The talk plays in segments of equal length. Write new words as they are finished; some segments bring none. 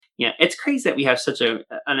Yeah, it's crazy that we have such an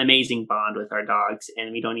amazing bond with our dogs,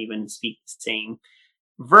 and we don't even speak the same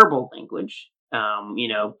verbal language.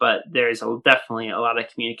 But there's definitely a lot of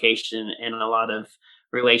communication and a lot of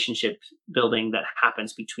relationship building that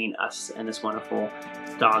happens between us and this wonderful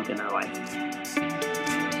dog in our life.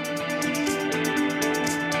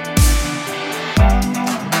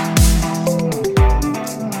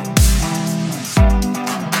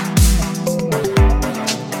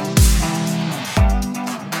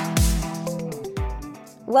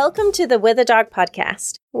 Welcome to the With a Dog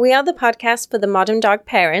podcast. We are the podcast for the modern dog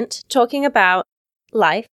parent, talking about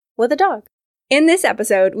life with a dog. In this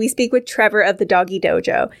episode, we speak with Trevor of the Doggy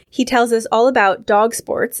Dojo. He tells us all about dog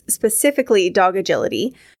sports, specifically dog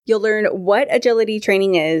agility. You'll learn what agility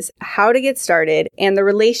training is, how to get started, and the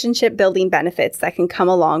relationship building benefits that can come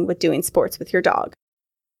along with doing sports with your dog.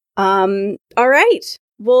 All right.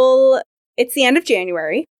 Well, it's the end of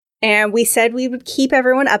January, and we said we would keep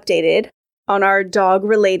everyone updated on our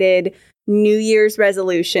dog-related New Year's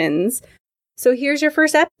resolutions. So here's your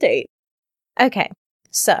first update. Okay,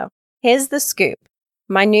 so here's the scoop.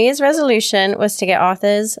 My New Year's resolution was to get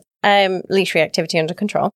Arthur's leash reactivity under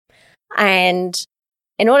control. And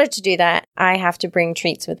in order to do that, I have to bring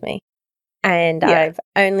treats with me. And I've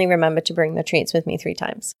only remembered to bring the treats with me 3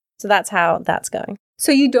 times. So that's how that's going.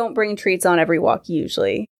 So you don't bring treats on every walk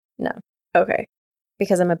usually? No. Okay.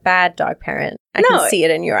 Because I'm a bad dog parent. I can see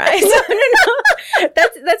it in your eyes. No.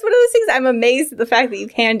 That's one of those things. I'm amazed at the fact that you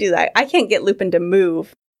can do that. I can't get Lupin to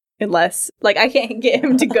move unless, I can't get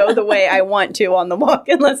him to go the way I want to on the walk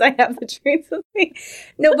unless I have the treats with me.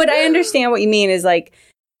 No, but I understand what you mean is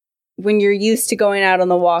when you're used to going out on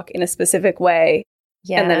the walk in a specific way,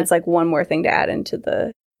 and then it's one more thing to add into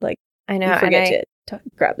the, I know, you forget to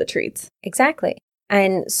grab the treats. Exactly.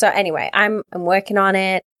 And so anyway, I'm working on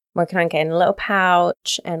it. Working on getting a little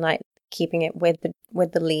pouch and keeping it with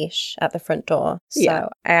the leash at the front door. So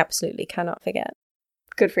I absolutely cannot forget.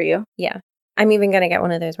 Good for you. Yeah. I'm even going to get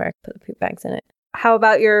one of those where I put the poop bags in it. How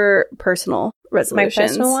about your personal resolutions? My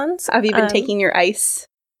personal ones? Have you been taking your ice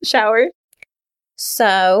shower?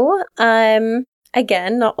 So,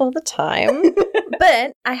 again, not all the time,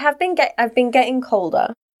 but I've been getting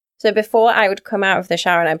colder. So before I would come out of the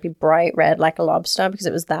shower and I'd be bright red like a lobster because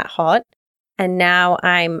it was that hot. And now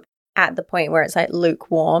I'm at the point where it's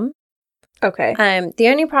lukewarm. Okay. The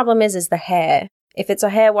only problem is the hair. If it's a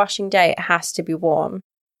hair washing day, it has to be warm.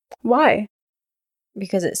 Why?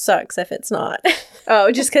 Because it sucks if it's not.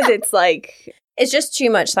 Oh, just because it's it's just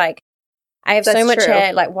too much. I have so much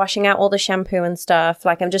hair, washing out all the shampoo and stuff.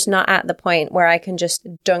 I'm just not at the point where I can just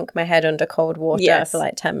dunk my head under cold water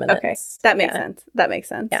for 10 minutes. Okay. That makes sense. That makes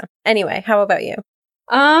sense. Yeah. Anyway, how about you?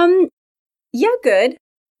 Yeah, good.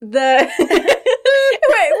 We're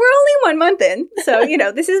only 1 month in, so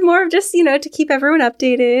this is more of just to keep everyone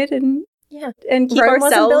updated and keep Rome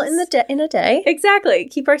ourselves wasn't built in a day. Exactly,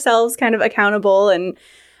 keep ourselves kind of accountable and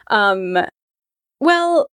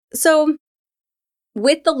so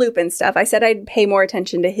with the Lupin stuff, I said I'd pay more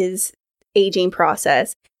attention to his aging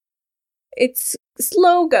process. It's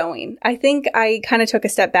slow going. I think I kind of took a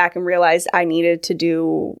step back and realized I needed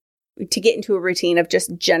to get into a routine of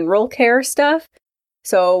just general care stuff.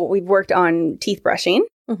 So we've worked on teeth brushing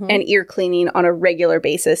and ear cleaning on a regular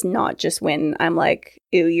basis, not just when I'm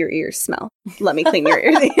ew, your ears smell. Let me clean your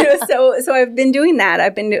ears. So I've been doing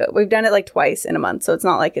that. We've done it twice in a month. So it's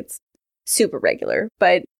not it's super regular,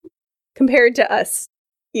 but compared to us,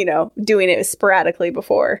 doing it sporadically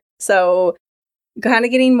before. So kind of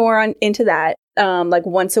getting more into that,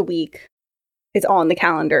 once a week, it's on the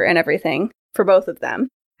calendar and everything for both of them.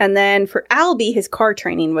 And then for Albie, his car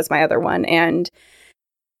training was my other one. And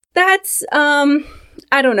that's,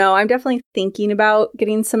 I don't know. I'm definitely thinking about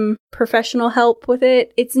getting some professional help with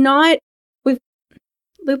it. It's not,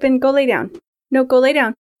 Lupin, go lay down. No, go lay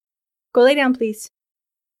down. Go lay down, please.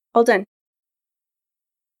 All done.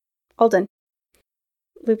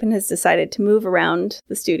 Lupin has decided to move around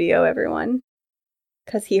the studio, everyone,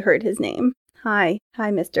 because he heard his name. Hi,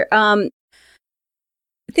 mister. Thinking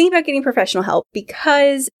about getting professional help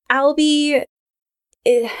because Albie,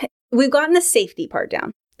 we've gotten the safety part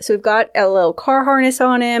down. So we've got a little car harness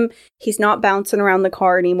on him. He's not bouncing around the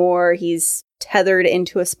car anymore. He's tethered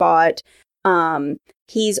into a spot.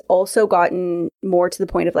 He's also gotten more to the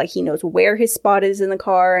point of he knows where his spot is in the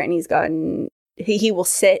car, and he will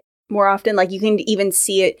sit more often. You can even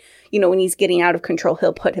see it, when he's getting out of control,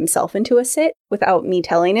 he'll put himself into a sit without me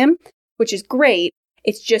telling him, which is great.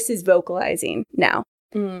 It's just his vocalizing now,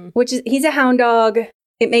 which is, he's a hound dog.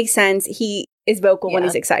 It makes sense. He is vocal when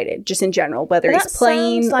he's excited, just in general, whether he's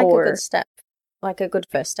playing sounds or a good step, a good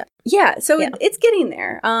first step. Yeah, so it's getting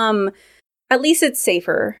there. at least it's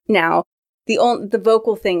safer now. The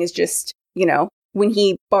vocal thing is just, you know, when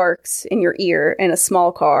he barks in your ear in a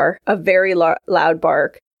small car, a very loud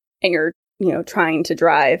bark, and you're, you know, trying to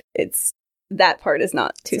drive, that part is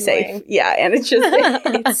not too safe. Annoying. Yeah, and it's just,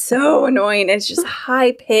 it's so annoying. It's just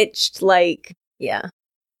high-pitched, like, Yeah.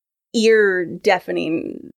 ear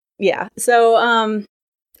deafening. Yeah. So,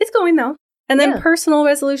 it's going though. And then personal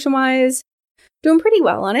resolution wise, doing pretty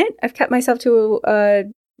well on it. I've kept myself to a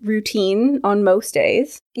routine on most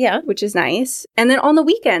days. Yeah. Which is nice. And then on the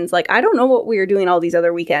weekends, like, I don't know what we were doing all these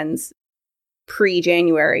other weekends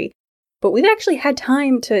pre-January, but we've actually had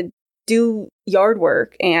time to do yard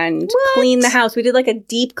work and clean the house. We did like a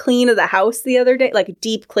deep clean of the house the other day, like a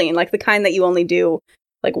deep clean, like the kind that you only do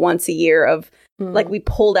like once a year of like we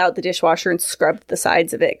pulled out the dishwasher and scrubbed the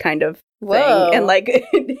sides of it kind of thing, and like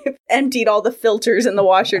emptied all the filters in the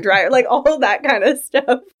washer dryer, like all that kind of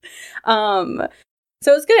stuff.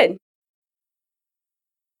 So it's good.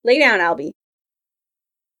 Lay down, Albie.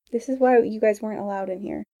 This is why you guys weren't allowed in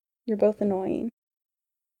here. You're both annoying.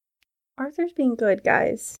 Arthur's being good,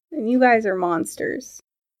 guys. And you guys are monsters.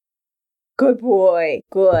 Good boy.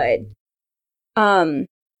 Good. So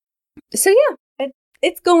yeah,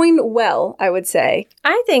 it's going well, I would say.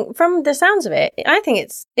 I think from the sounds of it, I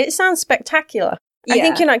think it sounds spectacular. Yeah. I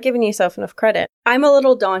think you're not giving yourself enough credit. I'm a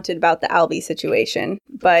little daunted about the Albie situation,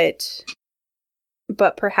 but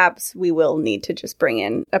perhaps we will need to just bring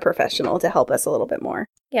in a professional to help us a little bit more.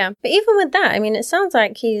 Yeah, but even with that, I mean, it sounds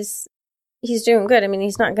like he's doing good. I mean,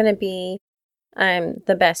 he's not going to be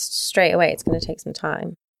the best straight away. It's going to take some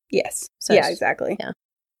time. Yes. So yeah, exactly. Yeah.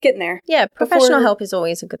 Getting there. Yeah, professional help is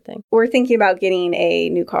always a good thing. We're thinking about getting a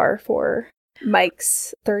new car for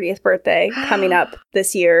Mike's 30th birthday coming up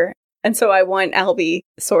this year. And so I want Albie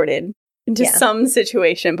sorted into some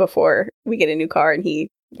situation before we get a new car and he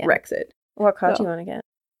wrecks it. What car do you want to get?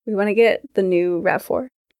 We want to get the new RAV4.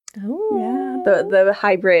 Oh. Yeah, the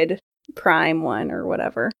hybrid prime one or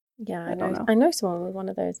whatever. Yeah, I don't know. I know someone with one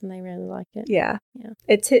of those and they really like it. Yeah.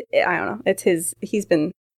 It's his, I don't know. It's his, he's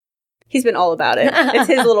been all about it. It's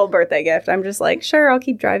his little birthday gift. I'm just like, sure, I'll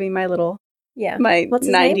keep driving my little, my What's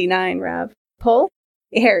his 99 name? RAV. Paul?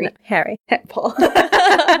 Harry. No, Harry. Paul.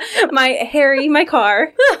 my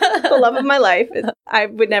car, the love of my life. I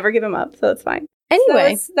would never give him up, so it's fine.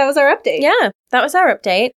 Anyway. So that was our update. Yeah, that was our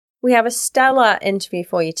update. We have a stellar interview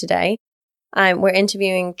for you today. We're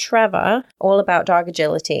interviewing Trevor, all about dog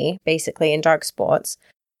agility, basically, in dog sports.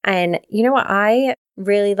 And you know what? I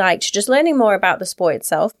really liked just learning more about the sport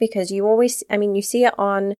itself, because you always, I mean, you see it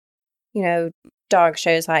on, you know, dog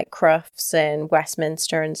shows like Crufts and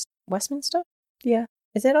Westminster and Westminster? Yeah.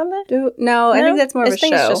 Is it on there? No, I think that's more of a show. I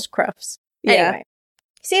think it's just Crufts. Yeah. Anyway,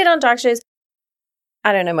 see it on dog shows.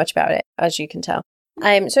 I don't know much about it, as you can tell.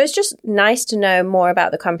 So it's just nice to know more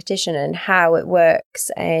about the competition and how it works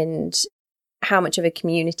and how much of a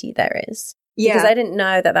community there is. Yeah. Because I didn't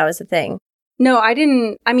know that was a thing. No, I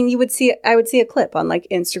didn't. I mean, I would see a clip on like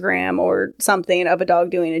Instagram or something of a dog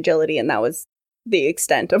doing agility, and that was the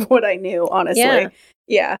extent of what I knew, honestly.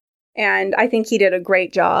 Yeah. And I think he did a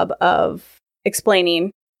great job of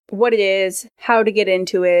explaining what it is, how to get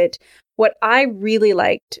into it. What I really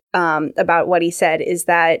liked about what he said is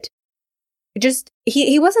that just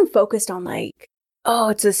he wasn't focused on like, oh,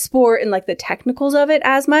 it's a sport and like the technicals of it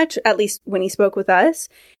as much, at least when he spoke with us.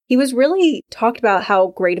 He was really talked about how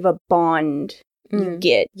great of a bond you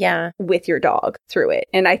get with your dog through it.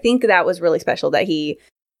 And I think that was really special that he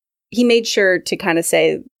made sure to kind of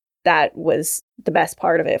say that was the best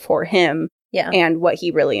part of it for him. Yeah. And what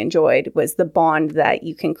he really enjoyed was the bond that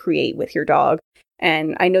you can create with your dog.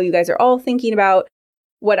 And I know you guys are all thinking about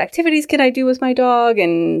what activities can I do with my dog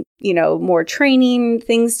and, you know, more training,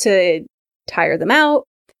 things to tire them out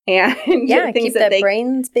and things keep that their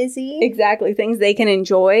brains busy. Exactly. Things they can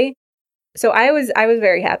enjoy. So I was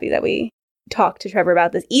very happy that we talked to Trevor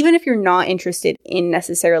about this. Even if you're not interested in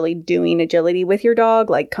necessarily doing agility with your dog,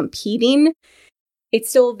 like competing, it's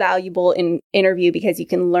still valuable in interview because you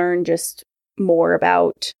can learn just more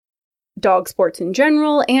about dog sports in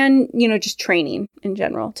general and, you know, just training in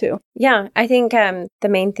general too. Yeah, I think the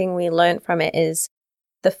main thing we learned from it is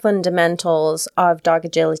the fundamentals of dog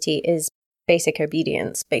agility is basic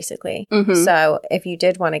obedience, basically. Mm-hmm. So if you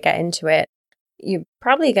did want to get into it, you're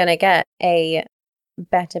probably going to get a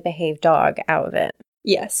better behaved dog out of it.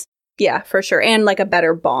 Yes. Yeah, for sure. And like a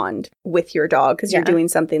better bond with your dog because you're doing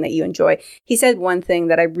something that you enjoy. He said one thing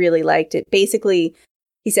that I really liked. It basically,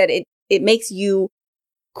 he said it makes you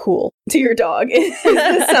cool to your dog is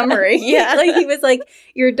the summary. Yeah. Like he was like,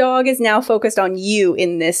 your dog is now focused on you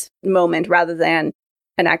in this moment rather than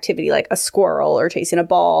an activity like a squirrel or chasing a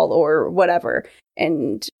ball or whatever.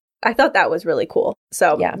 And I thought that was really cool.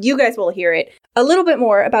 So Yeah. you guys will hear it. A little bit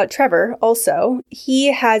more about Trevor also.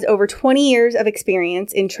 He has over 20 years of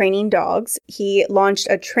experience in training dogs. He launched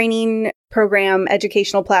a training program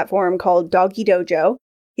educational platform called Doggy Dojo.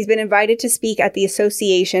 He's been invited to speak at the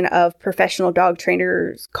Association of Professional Dog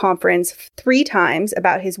Trainers conference 3 times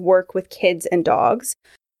about his work with kids and dogs.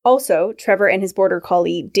 Also, Trevor and his border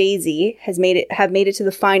collie Daisy have made it to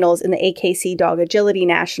the finals in the AKC Dog Agility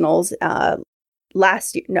Nationals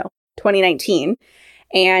 2019.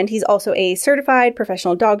 And he's also a certified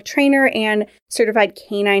professional dog trainer and certified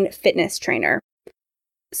canine fitness trainer.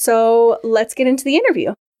 So let's get into the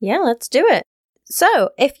interview. Yeah, let's do it. So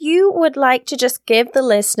if you would like to just give the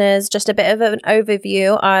listeners just a bit of an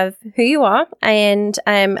overview of who you are and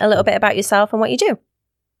a little bit about yourself and what you do.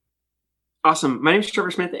 Awesome. My name is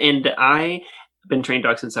Trevor Smith, and I have been trained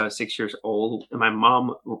dogs since I was 6 years old. And my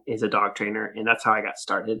mom is a dog trainer, and that's how I got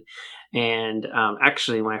started. And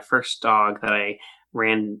actually, my first dog that I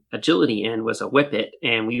ran agility in was a Whippet,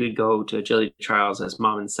 and we would go to agility trials as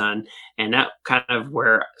mom and son. And that kind of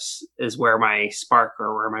where my spark,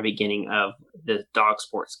 or where my beginning of the dog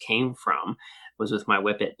sports came from, was with my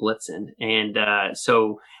Whippet Blitzen. And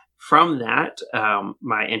so from that,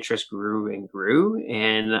 my interest grew and grew,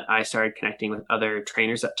 and I started connecting with other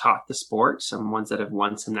trainers that taught the sport, some ones that have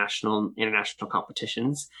won some national and international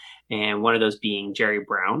competitions, and one of those being Jerry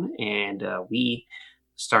Brown. And we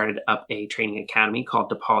started up a training academy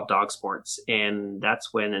called DePaul Dog Sports, and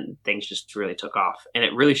that's when things just really took off. And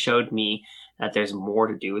it really showed me that there's more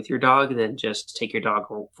to do with your dog than just take your dog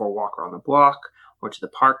for a walk around the block or to the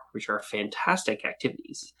park, which are fantastic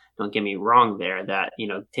activities. Don't get me wrong there, that,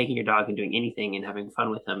 taking your dog and doing anything and having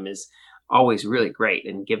fun with them is always really great,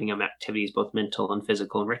 and giving them activities, both mental and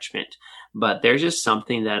physical enrichment. But there's just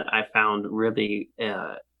something that I found really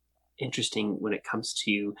interesting when it comes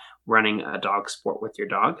to running a dog sport with your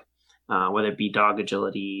dog, whether it be dog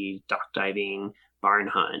agility, dock diving, barn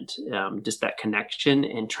hunt, just that connection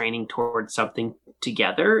and training towards something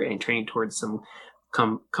together and training towards some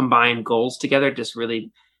combined goals together just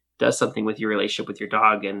really does something with your relationship with your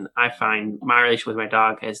dog. And I find my relationship with my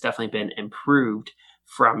dog has definitely been improved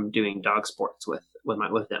from doing dog sports with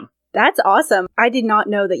them. That's awesome. I did not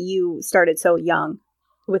know that you started so young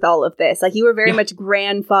with all of this. Like, you were very much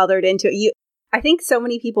grandfathered into it. I think so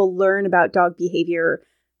many people learn about dog behavior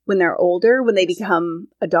when they're older, when they become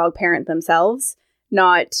a dog parent themselves,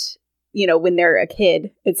 not, when they're a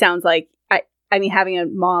kid. It sounds like, I mean, having a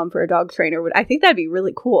mom for a dog trainer I think that'd be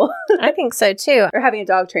really cool. I think so too. Or having a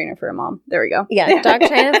dog trainer for a mom. There we go. Yeah, dog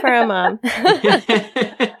trainer for a mom.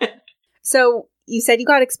 So you said you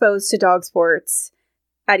got exposed to dog sports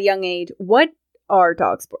at a young age. What are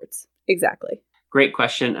dog sports exactly? Great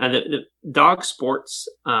question. The dog sports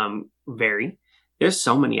vary. There's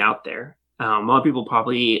so many out there. A lot of people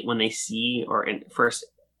probably, when they see or first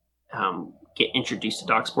get introduced to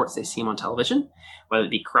dog sports, they see them on television, whether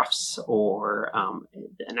it be Crufts or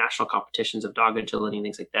the national competitions of dog agility and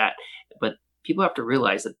things like that. But people have to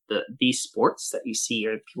realize that these sports that you see,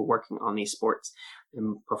 or people working on these sports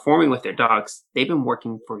and performing with their dogs, they've been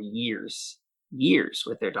working for years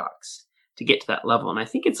with their dogs to get to that level. And I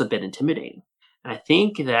think it's a bit intimidating. And I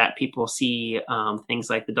think that people see things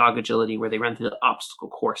like the dog agility where they run through the obstacle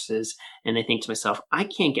courses, and they think to myself, I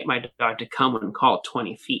can't get my dog to come and call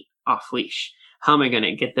 20 feet off leash. How am I going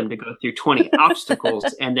to get them to go through 20 obstacles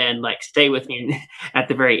and then stay with me at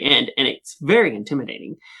the very end? And it's very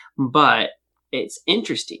intimidating, but it's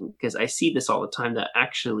interesting because I see this all the time, that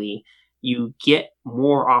actually you get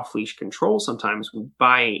more off leash control sometimes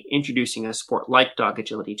by introducing a sport like dog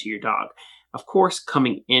agility to your dog. Of course,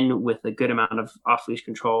 coming in with a good amount of off-leash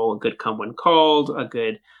control, a good come when called, a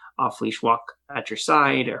good off-leash walk at your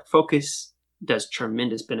side, or focus does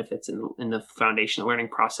tremendous benefits in the foundational learning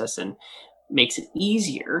process and makes it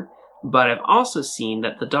easier. But I've also seen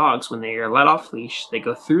that the dogs, when they are let off leash, they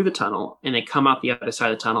go through the tunnel and they come out the other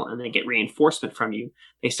side of the tunnel and they get reinforcement from you.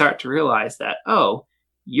 They start to realize that, oh,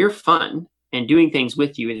 you're fun, and doing things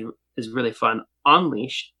with you is really fun on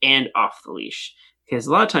leash and off the leash. Because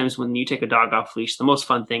a lot of times when you take a dog off leash, the most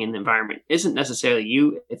fun thing in the environment isn't necessarily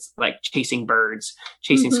you. It's like chasing birds,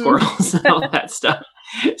 chasing squirrels, and all that stuff.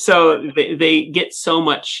 So they get so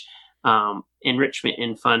much enrichment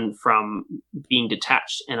and fun from being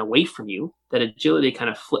detached and away from you that agility kind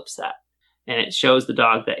of flips that. And it shows the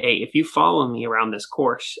dog that, hey, if you follow me around this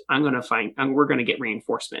course, we're going to get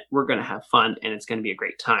reinforcement. We're going to have fun, and it's going to be a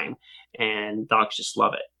great time. And dogs just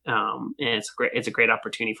love it. And it's a great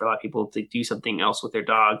opportunity for a lot of people to do something else with their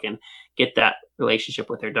dog and get that relationship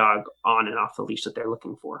with their dog on and off the leash that they're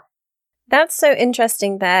looking for. That's so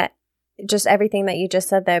interesting that just everything that you just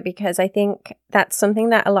said there, because I think that's something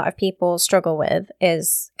that a lot of people struggle with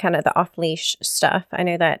is kind of the off-leash stuff. I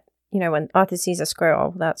know that, when Arthur sees a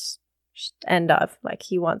squirrel, that's end of, like,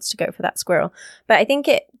 he wants to go for that squirrel. But I think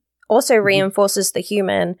it also reinforces the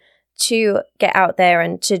human to get out there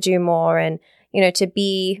and to do more and, to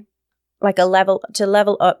be like to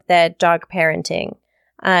level up their dog parenting,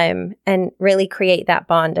 and really create that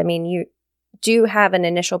bond. I mean, you do have an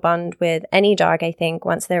initial bond with any dog, I think,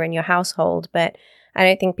 once they're in your household, but I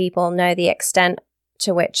don't think people know the extent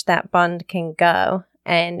to which that bond can go.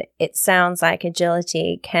 And it sounds like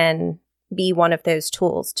agility can be one of those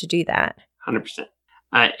tools to do that. 100%.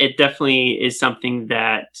 It definitely is something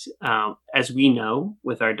that, as we know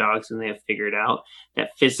with our dogs, and they have figured out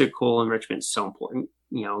that physical enrichment is so important.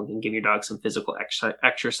 And give your dog some physical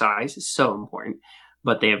exercise is so important.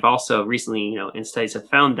 But they have also recently, in studies have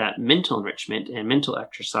found that mental enrichment and mental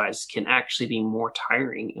exercise can actually be more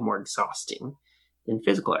tiring and more exhausting than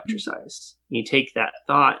physical exercise. You take that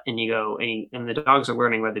thought and you go, and the dogs are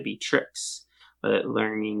learning whether it be tricks, whether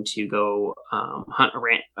learning to go hunt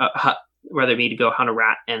whether it be to go hunt a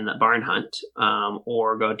rat in the barn hunt,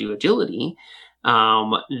 or go do agility.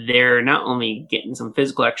 They're not only getting some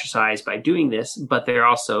physical exercise by doing this, but they're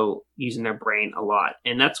also using their brain a lot.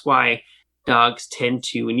 And that's why dogs tend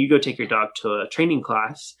to, when you go take your dog to a training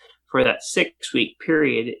class for that 6-week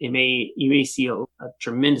period, you may see a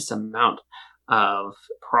tremendous amount of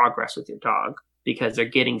progress with your dog because they're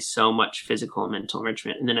getting so much physical and mental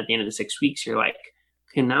enrichment. And then at the end of the 6 weeks, you're like,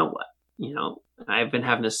 okay, now what? I've been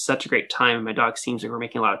having such a great time, and my dog seems like we're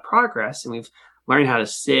making a lot of progress, and we've learned how to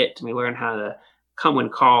sit, and we learn how to come when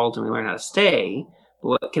called, and we learn how to stay. But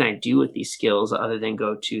what can I do with these skills other than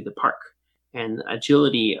go to the park? And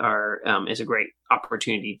agility is a great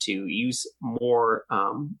opportunity to use more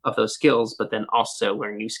of those skills, but then also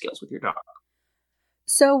learn new skills with your dog.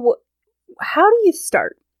 So how do you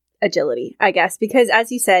start agility, I guess? Because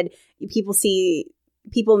as you said,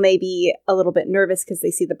 people may be a little bit nervous because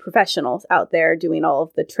they see the professionals out there doing all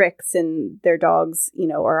of the tricks, and their dogs,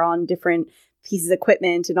 are on different pieces of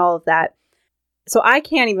equipment and all of that. So I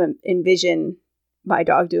can't even envision my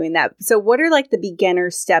dog doing that. So what are like the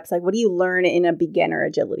beginner steps? Like, what do you learn in a beginner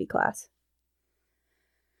agility class?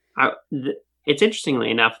 It's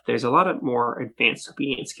interestingly enough, there's a lot of more advanced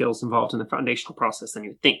obedience skills involved in the foundational process than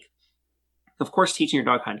you would think. Of course, teaching your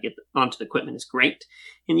dog how to get onto the equipment is great.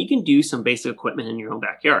 And you can do some basic equipment in your own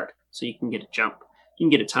backyard. So you can get a jump, you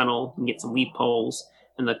can get a tunnel, you can get some weed poles,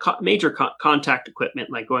 and the major contact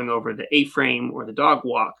equipment, like going over the A-frame or the dog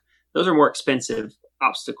walk, those are more expensive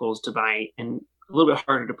obstacles to buy and a little bit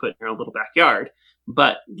harder to put in your own little backyard.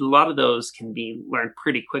 But a lot of those can be learned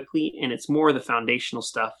pretty quickly. And it's more the foundational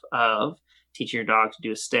stuff of teaching your dog to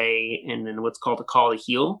do a stay and then what's called a call to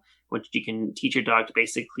heel, which you can teach your dog to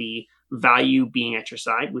basically value being at your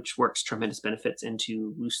side, which works tremendous benefits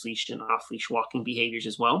into loose leash and off leash walking behaviors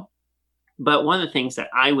as well. But one of the things that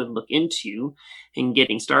I would look into in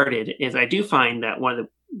getting started is I do find that one of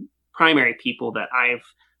the primary people that I've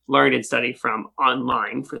learned and studied from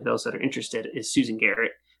online, for those that are interested, is Susan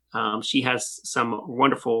Garrett. She has some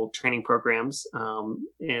wonderful training programs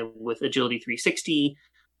with Agility 360,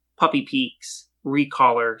 Puppy Peaks,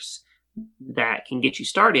 Recallers that can get you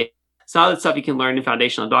started. Some of the stuff you can learn in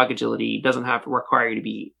foundational dog agility doesn't have to require you to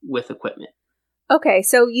be with equipment. Okay,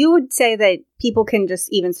 so you would say that people can just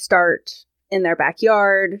even start in their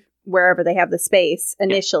backyard, wherever they have the space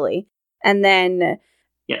initially, and then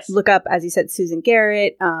look up, as you said, Susan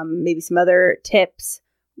Garrett, maybe some other tips,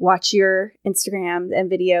 watch your Instagram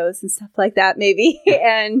and videos and stuff like that, maybe.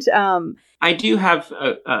 And I do have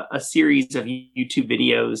a series of YouTube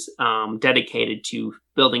videos dedicated to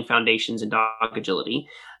building foundations in dog agility.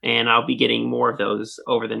 And I'll be getting more of those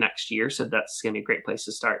over the next year. So that's going to be a great place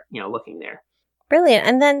to start, looking there. Brilliant.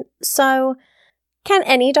 And then, so can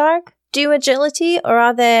any dog do agility, or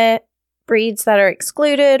are there breeds that are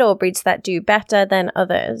excluded or breeds that do better than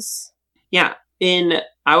others? Yeah.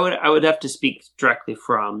 I would have to speak directly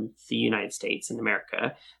from the United States and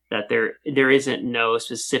America that there isn't no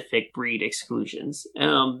specific breed exclusions.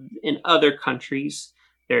 In other countries,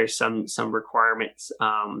 there's some requirements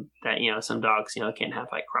that some dogs can't have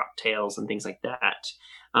like cropped tails and things like that.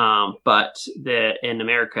 But in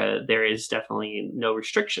America there is definitely no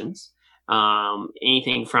restrictions.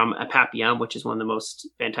 Anything from a Papillon, which is one of the most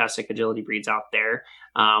fantastic agility breeds out there,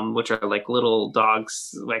 which are like little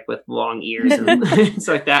dogs like with long ears and things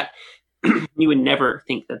like that. You would never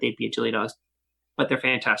think that they'd be agility dogs, but they're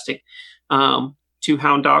fantastic. To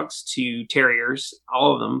hound dogs, to terriers,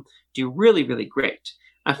 all of them do really, really great.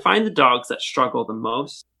 I find the dogs that struggle the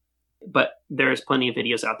most, but there's plenty of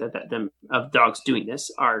videos out there of dogs doing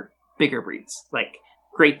this, are bigger breeds like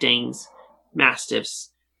Great Danes, Mastiffs.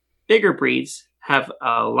 Bigger breeds have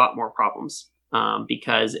a lot more problems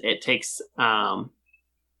because it takes a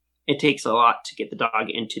lot to get the dog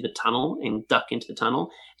into the tunnel and duck into the tunnel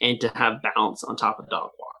and to have balance on top of dog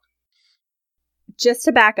walk. Just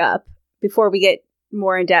to back up before we get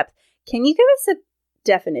more in depth, can you give us a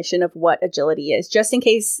definition of what agility is, just in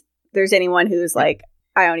case there's anyone who's like,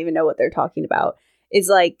 I don't even know what they're talking about? Is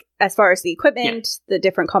like, as far as the equipment, the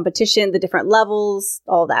different competition, the different levels,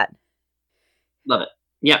 all that. Love it.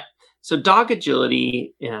 Yeah. So dog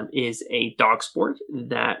agility is a dog sport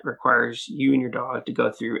that requires you and your dog to go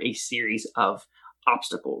through a series of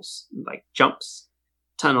obstacles like jumps,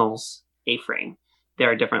 tunnels, A-frame. There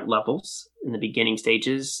are different levels in the beginning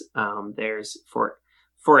stages. There's,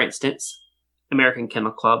 for instance, American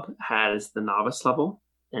Kennel Club has the novice level,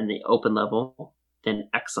 then the open level, then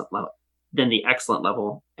excellent level, then the excellent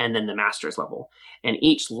level, and then the master's level. And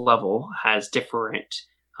each level has different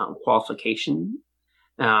qualification.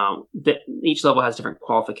 Each level has different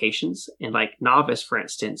qualifications. And like novice, for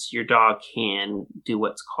instance, your dog can do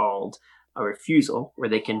what's called a refusal, where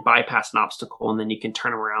they can bypass an obstacle and then you can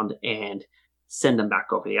turn around and send them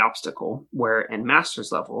back over the obstacle. Where in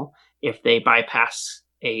master's level, if they bypass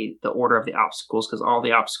the order of the obstacles, because all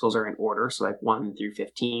the obstacles are in order, so like 1 through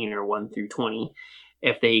 15 or 1 through 20,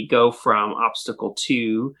 if they go from obstacle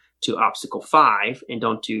 2 to obstacle 5 and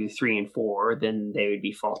don't do 3 and 4, then they would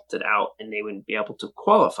be faulted out and they wouldn't be able to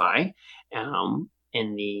qualify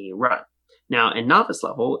in the run. Now, in novice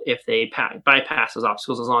level, if they bypass those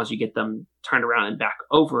obstacles, as long as you get them turned around and back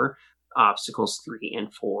over obstacles 3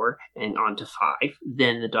 and 4 and on to 5,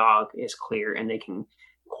 then the dog is clear and they can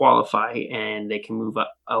qualify and they can move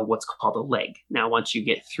up what's called a leg. Now, once you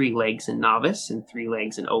get 3 legs in novice and 3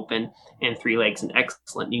 legs in open and 3 legs in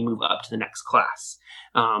excellent, you move up to the next class.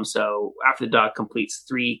 So after the dog completes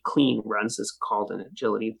 3 clean runs, it's called an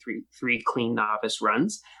agility, three clean novice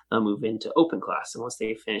runs, they'll move into open class. And once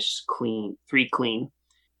they finish 3 clean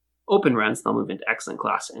open runs, they'll move into excellent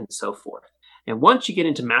class and so forth. And once you get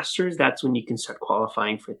into masters, that's when you can start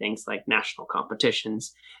qualifying for things like national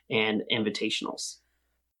competitions and invitationals.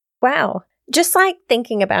 Wow. Just like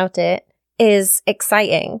thinking about it is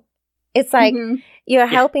exciting. It's like you're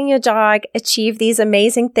helping your dog achieve these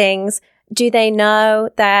amazing things. Do they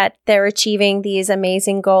know that they're achieving these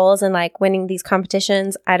amazing goals and like winning these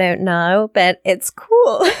competitions? I don't know, but it's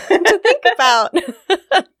cool to think about.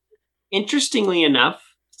 Interestingly enough,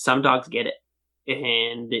 some dogs get it.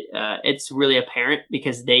 And it's really apparent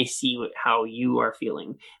because they see how you are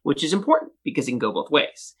feeling, which is important because it can go both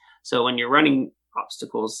ways. So when you're running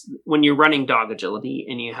obstacles, when you're running dog agility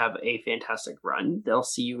and you have a fantastic run, they'll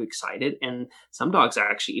see you excited. And some dogs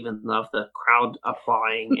actually even love the crowd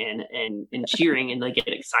applauding and cheering, and they get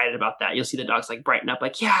excited about that. You'll see the dogs like brighten up,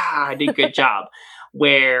 like, yeah, I did a good job.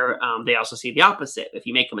 Where they also see the opposite. If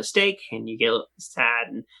you make a mistake and you get sad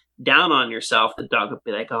and down on yourself, the dog will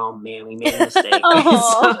be like, oh man, we made a mistake.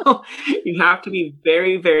 So you have to be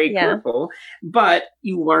very, very careful, but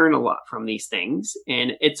you learn a lot from these things.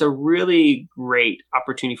 And it's a really great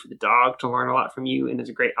opportunity for the dog to learn a lot from you. And it's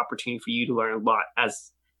a great opportunity for you to learn a lot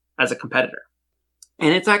as a competitor.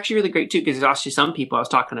 And it's actually really great too, because there's actually some people, I was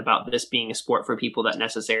talking about this being a sport for people that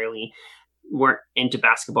necessarily weren't into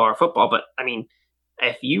basketball or football. But I mean,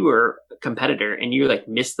 if you were a competitor and you like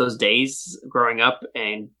missed those days growing up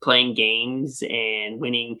and playing games and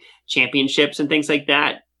winning championships and things like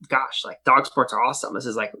that, gosh, like dog sports are awesome. This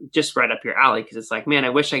is like just right up your alley, because it's like, man, I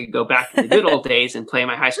wish I could go back to the good old days and play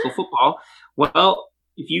my high school football. Well,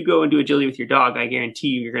 if you go and do agility with your dog, I guarantee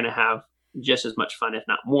you're going to have just as much fun, if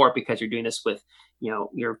not more, because you're doing this with,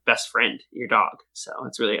 your best friend, your dog. So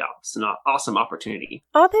it's really an awesome opportunity.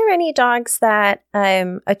 Are there any dogs that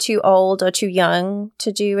are too old or too young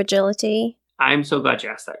to do agility? I'm so glad you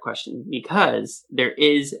asked that question, because there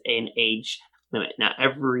is an age limit. Now,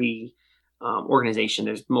 every organization,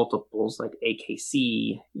 there's multiples like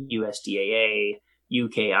AKC, USDAA,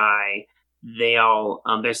 UKI. They all,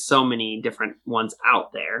 there's so many different ones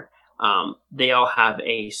out there. They all have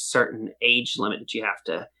a certain age limit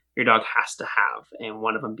that your dog has to have. And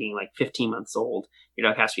one of them being like 15 months old. Your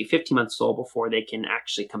dog has to be 15 months old before they can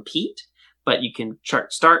actually compete. But you can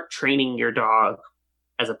start training your dog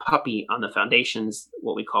as a puppy on the foundations,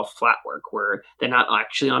 what we call flat work, where they're not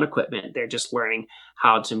actually on equipment. They're just learning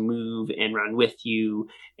how to move and run with you.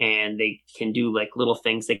 And they can do like little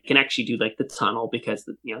things. They can actually do like the tunnel, because,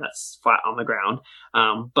 that's flat on the ground.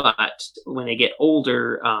 But when they get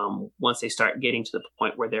older, once they start getting to the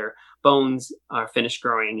point where their bones are finished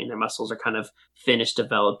growing and their muscles are kind of finished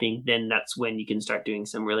developing, then that's when you can start doing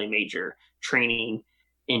some really major training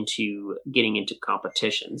into getting into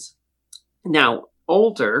competitions. Now,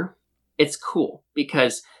 older, it's cool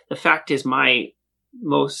because the fact is my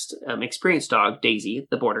most experienced dog, Daisy,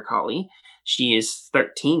 the Border Collie, she is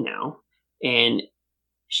 13 now, and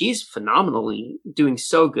she's phenomenally doing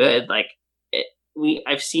so good. Like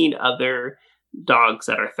I've seen other dogs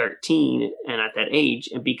that are 13 and at that age,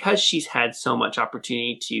 and because she's had so much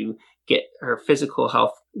opportunity to get her physical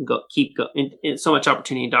health, so much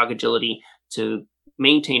opportunity in dog agility to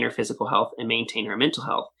maintain her physical health and maintain her mental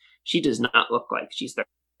health, she does not look like she's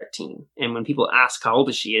 13. And when people ask how old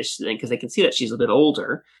is she, because they can see that she's a bit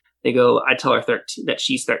older, they go, I tell her 13, that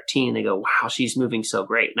she's 13, and they go, wow, she's moving so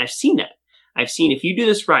great. And I've seen that. I've seen if you do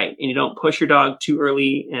this right and you don't push your dog too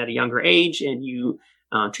early at a younger age, and you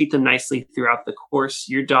treat them nicely throughout the course,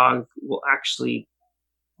 your dog will actually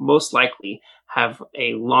most likely have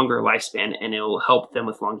a longer lifespan, and it will help them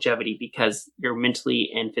with longevity because you're mentally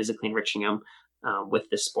and physically enriching them with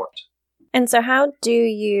this sport. And so how do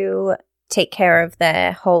you take care of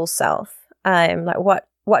their whole self? Like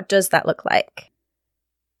what does that look like?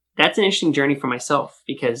 That's an interesting journey for myself,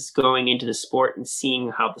 because going into the sport and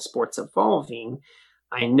seeing how the sport's evolving,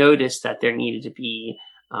 I noticed that there needed to be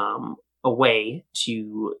a way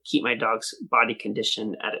to keep my dog's body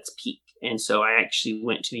condition at its peak. And so I actually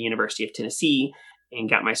went to the University of Tennessee and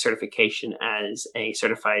got my certification as a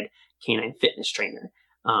certified canine fitness trainer.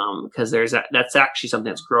 Because that's actually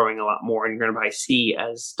something that's growing a lot more, and you're going to probably see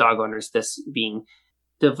as dog owners this being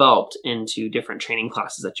developed into different training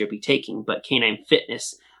classes that you'll be taking. But canine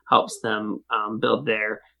fitness helps them build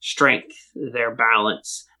their strength, their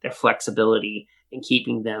balance, their flexibility, and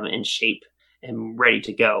keeping them in shape and ready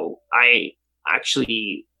to go. I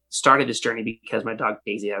actually started this journey because my dog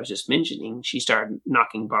Daisy, I was just mentioning, she started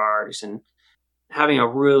knocking bars and having a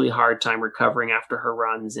really hard time recovering after her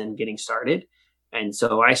runs and getting started. And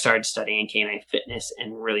so I started studying canine fitness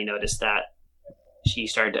and really noticed that she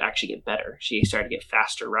started to actually get better. She started to get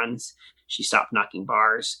faster runs. She stopped knocking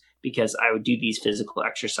bars because I would do these physical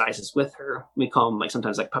exercises with her. We call them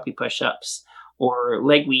sometimes like puppy push-ups or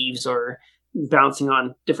leg weaves or bouncing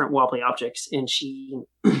on different wobbly objects. And she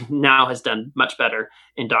now has done much better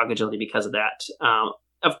in dog agility because of that.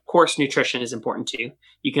 Of course, nutrition is important too.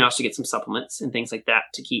 You can also get some supplements and things like that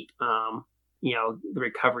to keep, the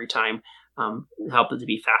recovery time, help them to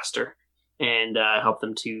be faster and help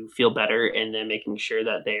them to feel better, and then making sure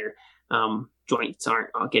that their joints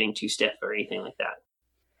aren't getting too stiff or anything like that.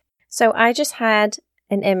 So I just had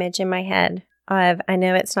an image in my head of, I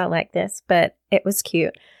know it's not like this, but it was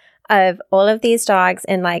cute, of all of these dogs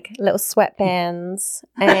in like little sweatbands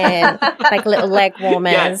and like little leg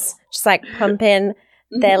warmers, yes, just like pumping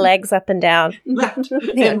their legs up and down. Left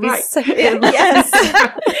and right. So, yes.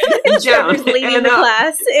 And Trevor's leading the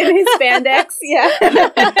class in his spandex. Yeah.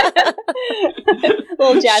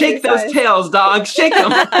 Little jazzy Shake those tails, dog. Shake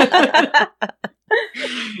them.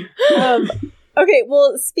 Okay,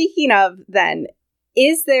 well, speaking of then,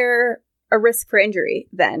 is there a risk for injury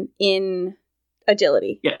then in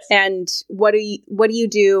agility? Yes. And what do you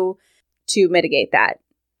do to mitigate that?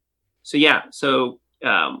 So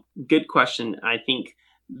good question. I think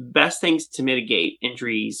best things to mitigate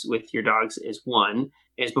injuries with your dogs is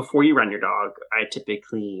before you run your dog, I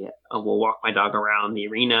typically will walk my dog around the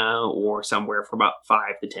arena or somewhere for about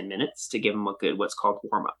 5 to 10 minutes to give them a good what's called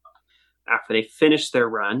warm up. After they finish their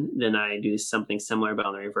run, then I do something similar but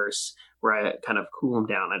on the reverse, where I kind of cool them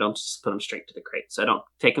down. I don't just put them straight to the crate. So I don't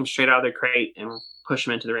take them straight out of their crate and push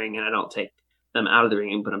them into the ring, and I don't take them out of the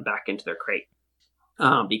ring and put them back into their crate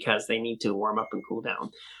because they need to warm up and cool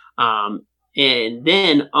down. And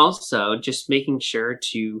then also just making sure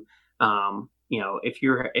to, if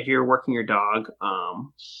you're working your dog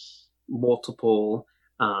multiple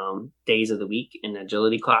days of the week in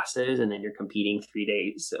agility classes, and then you're competing 3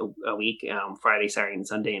 days a week, Friday, Saturday, and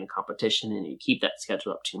Sunday in a competition, and you keep that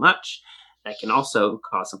schedule up too much, that can also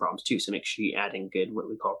cause some problems too. So make sure you add in good, what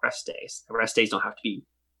we call rest days. The rest days don't have to be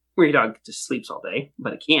where your dog just sleeps all day,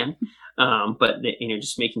 but it can. But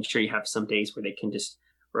just making sure you have some days where they can just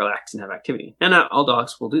relax and have activity. Now, not all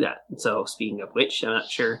dogs will do that. And so speaking of which, I'm not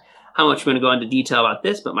sure how much we're going to go into detail about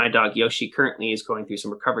this, but my dog Yoshi currently is going through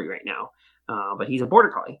some recovery right now. But he's a border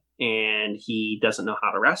collie and he doesn't know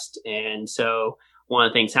how to rest. And so one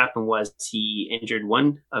of the things happened was he injured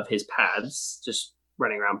one of his pads just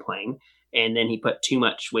running around playing. And then he put too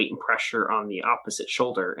much weight and pressure on the opposite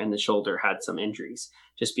shoulder, and the shoulder had some injuries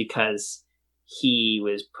just because he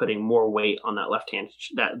was putting more weight on that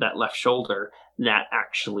that left shoulder. That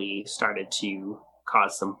actually started to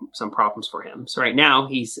cause some problems for him. So right now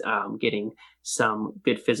he's getting some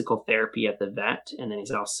good physical therapy at the vet, and then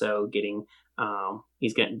he's also getting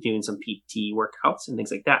doing some PT workouts and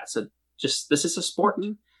things like that. So this is a sport,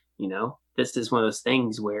 this is one of those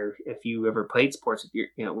things where if you ever played sports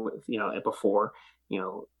with before,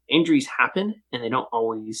 injuries happen, and they don't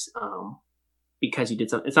always because you did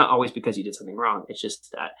something. It's not always because you did something wrong. It's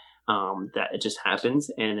just that it just happens,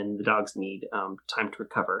 and then the dogs need time to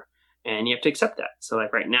recover, and you have to accept that. So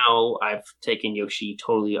like right now, I've taken Yoshi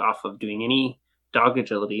totally off of doing any dog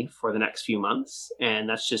agility for the next few months, and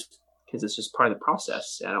that's just because it's just part of the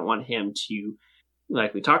process. I don't want him to,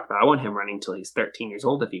 like we talked about, I want him running until he's 13 years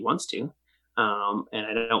old if he wants to. And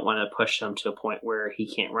I don't want to push him to a point where he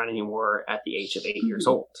can't run anymore at the age of 8 years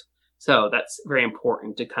old. So that's very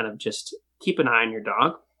important to kind of just keep an eye on your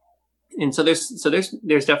dog. And so there's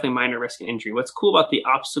definitely minor risk of injury. What's cool about the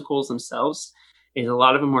obstacles themselves is a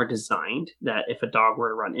lot of them are designed that if a dog were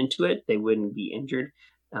to run into it, they wouldn't be injured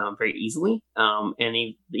very easily.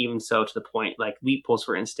 And even so, to the point like weed poles,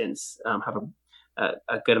 for instance, have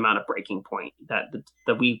a good amount of breaking point that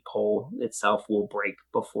the weed pole itself will break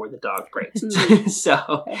before the dog breaks.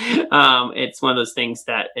 So it's one of those things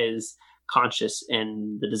that is conscious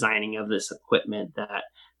in the designing of this equipment that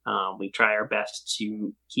we try our best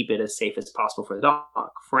to keep it as safe as possible for the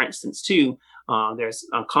dog. For instance, too, there's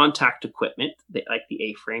contact equipment like the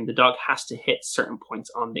A-frame. The dog has to hit certain points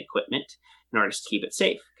on the equipment in order to keep it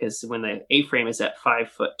safe. Because when the A-frame is at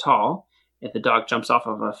 5 foot tall, if the dog jumps off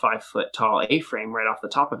of a 5 foot tall A-frame right off the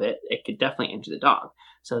top of it, it could definitely injure the dog.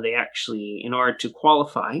 So they actually, in order to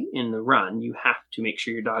qualify in the run, you have to make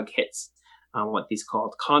sure your dog hits what these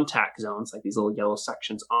called contact zones, like these little yellow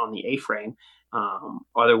sections on the A-frame.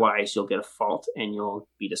 Otherwise, you'll get a fault and you'll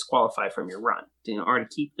be disqualified from your run in order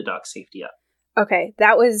to keep the dog's safety up. Okay,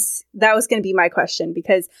 that was going to be my question,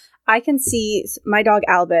 because I can see my dog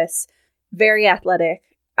Albus, very athletic.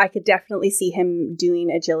 I could definitely see him doing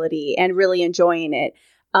agility and really enjoying it.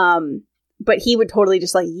 But he would totally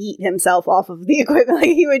just like yeet himself off of the equipment. Like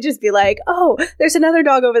he would just be like, "Oh, there's another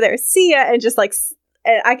dog over there. See ya," and just like.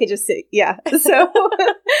 And I could just sit, yeah. So,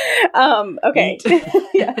 okay,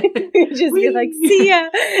 yeah, just be like, "See ya,"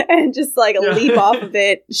 and just like leap off of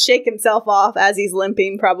it, shake himself off as he's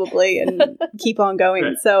limping, probably, and keep on going.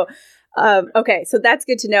 Right. So, okay, so that's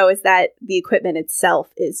good to know. Is that the equipment itself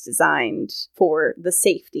is designed for the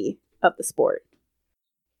safety of the sport?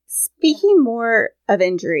 Speaking more of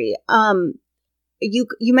injury,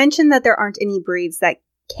 you mentioned that there aren't any breeds that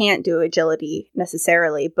can't do agility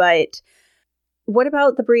necessarily, but what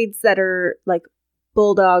about the breeds that are like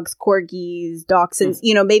bulldogs, corgis, dachshunds,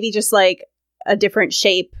 maybe just like a different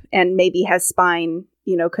shape and maybe has spine,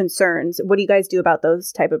 concerns? What do you guys do about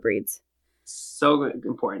those type of breeds? So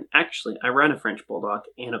important. Actually, I run a French bulldog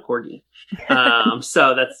and a corgi.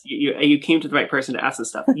 So that's, you came to the right person to ask this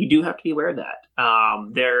stuff. You do have to be aware of that.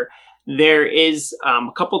 There is a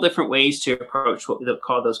couple different ways to approach what we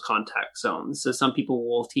call those contact zones. So some people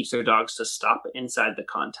will teach their dogs to stop inside the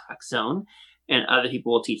contact zone, and other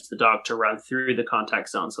people will teach the dog to run through the contact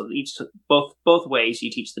zone. So both ways, you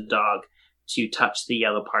teach the dog to touch the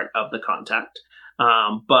yellow part of the contact.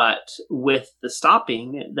 But with the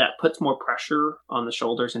stopping, that puts more pressure on the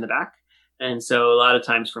shoulders and the back. And so a lot of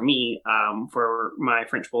times for me, for my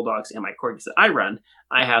French bulldogs and my corgis that I run,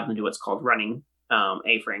 I have them do what's called running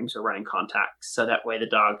A-frames or running contacts. So that way the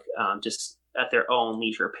dog just at their own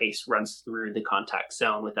leisure pace runs through the contact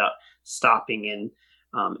zone without stopping and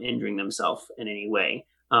injuring themselves in any way.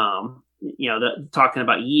 Talking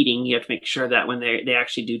about yeeting, you have to make sure that when they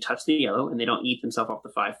actually do touch the yellow and they don't yeet themselves off the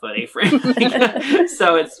 5 foot A-frame.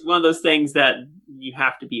 So it's one of those things that you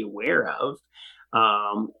have to be aware of.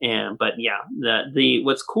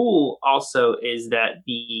 What's cool also is that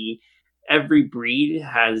every breed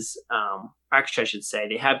has, actually I should say,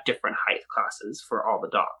 they have different height classes for all the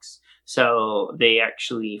dogs. So they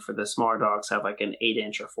actually, for the smaller dogs, have like an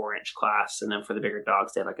 8-inch or 4-inch class. And then for the bigger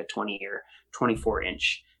dogs, they have like a 20 or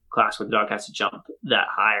 24-inch class where the dog has to jump that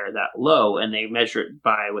high or that low. And they measure it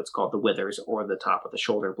by what's called the withers, or the top of the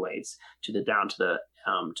shoulder blades down to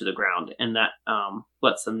the ground. And that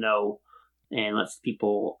lets them know and lets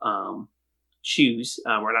people choose,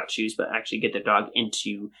 or not choose, but actually get their dog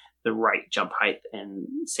into the right jump height and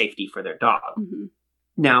safety for their dog. Mm-hmm.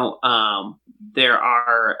 Now, there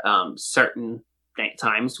are certain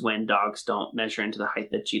times when dogs don't measure into the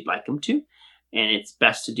height that you'd like them to, and it's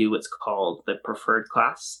best to do what's called the preferred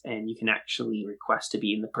class, and you can actually request to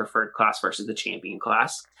be in the preferred class versus the champion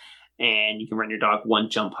class, and you can run your dog one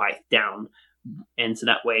jump height down. And so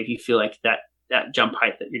that way, if you feel like that jump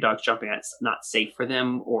height that your dog's jumping at is not safe for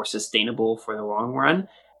them or sustainable for the long run,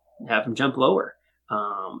 have them jump lower.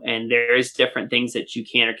 And there's different things that you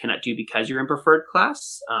can or cannot do because you're in preferred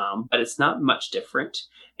class, but it's not much different,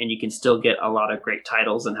 and you can still get a lot of great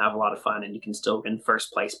titles and have a lot of fun, and you can still win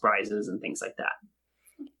first place prizes and things like that.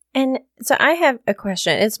 And so I have a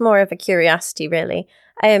question. It's more of a curiosity, really.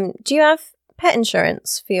 Do you have pet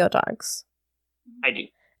insurance for your dogs? I do,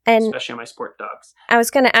 And especially my sport dogs. I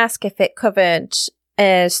was going to ask if it covered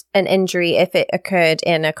as an injury if it occurred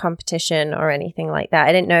in a competition or anything like that.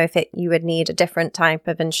 I didn't know if you would need a different type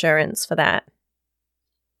of insurance for that.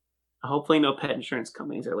 Hopefully no pet insurance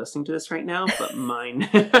companies are listening to this right now, but mine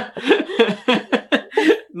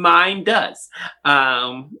mine does.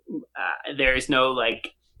 There's no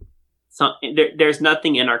there's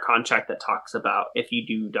nothing in our contract that talks about if you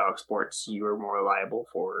do dog sports, you are more liable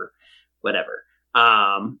for whatever.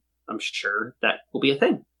 I'm sure that will be a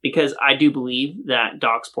thing because I do believe that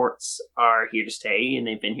dog sports are here to stay and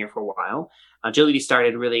they've been here for a while. Agility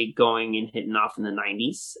started really going and hitting off in the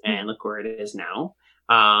 90s and look where it is now.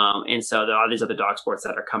 And so there are all these other dog sports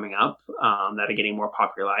that are coming up that are getting more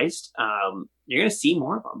popularized. You're going to see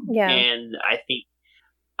more of them. Yeah. And I think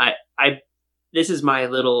this is my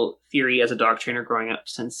little theory as a dog trainer growing up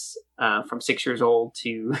since from 6 years old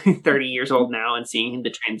to 30 years old now and seeing the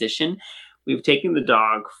transition. We've taken the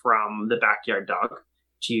dog from the backyard dog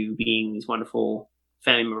to being these wonderful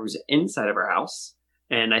family members inside of our house.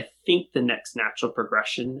 And I think the next natural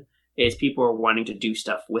progression is people are wanting to do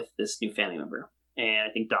stuff with this new family member. And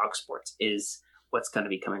I think dog sports is what's going to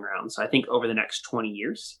be coming around. So I think over the next 20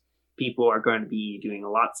 years, people are going to be doing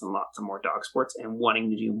lots and lots of more dog sports and wanting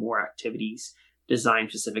to do more activities designed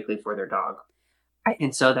specifically for their dog.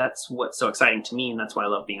 And so that's what's so exciting to me. And that's why I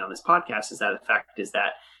love being on this podcast is that the fact is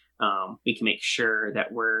that we can make sure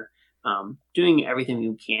that we're doing everything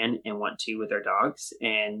we can and want to with our dogs.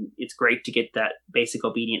 And it's great to get that basic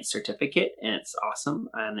obedience certificate. And it's awesome.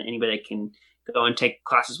 And anybody that can go and take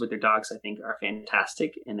classes with their dogs, I think are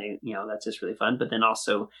fantastic. And they, that's just really fun. But then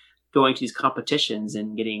also going to these competitions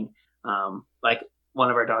and getting, like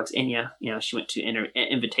one of our dogs, Enya, she went to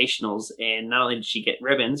invitationals and not only did she get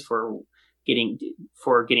ribbons for getting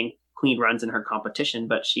clean runs in her competition,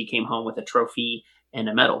 but she came home with a trophy and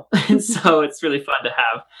a medal. And so it's really fun to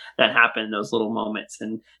have that happen in those little moments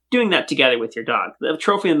and doing that together with your dog. The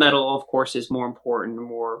trophy and medal, of course, is more important and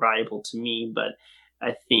more valuable to me, but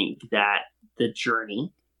I think that the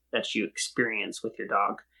journey that you experience with your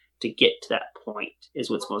dog to get to that point is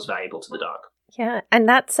what's most valuable to the dog. Yeah. And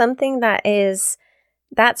that's something that's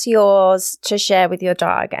yours to share with your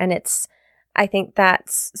dog. And I think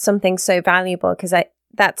that's something so valuable because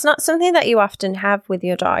that's not something that you often have with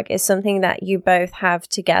your dog. It's something that you both have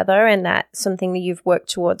together and that's something that you've worked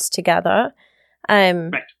towards together.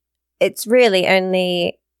 Right. It's really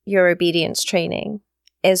only your obedience training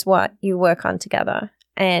is what you work on together.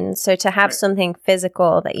 And so to have something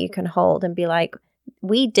physical that you can hold and be like,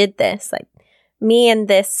 we did this, like me and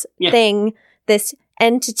this thing, this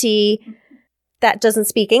entity that doesn't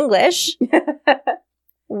speak English,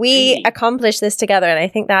 we accomplished this together. And I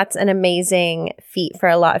think that's an amazing feat for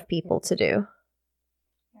a lot of people to do.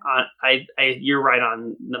 You're right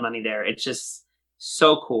on the money there. It's just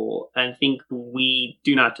so cool. I think we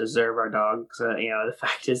do not deserve our dogs. The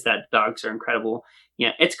fact is that dogs are incredible.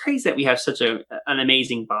 Yeah, it's crazy that we have such an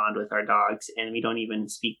amazing bond with our dogs and we don't even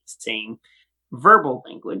speak the same verbal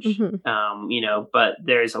language. Mm-hmm. But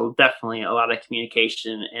there's definitely a lot of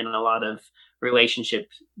communication and a lot of relationship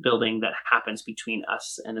building that happens between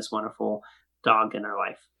us and this wonderful dog in our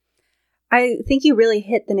life. I think you really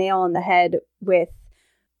hit the nail on the head with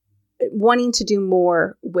wanting to do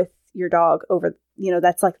more with your dog over,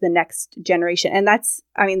 that's like the next generation. And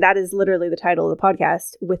that is literally the title of the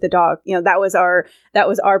podcast, With the Dog. That was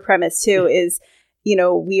our premise too, is,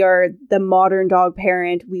 we are the modern dog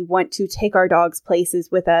parent. We want to take our dogs places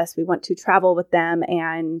with us. We want to travel with them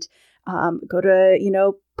and go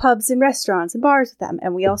to, pubs and restaurants and bars with them.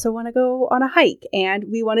 And we also want to go on a hike and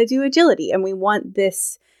we want to do agility and we want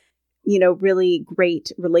this, really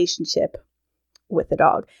great relationship with the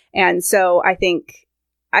dog. And so I think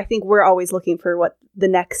we're always looking for what the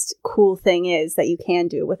next cool thing is that you can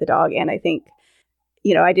do with a dog. And I think,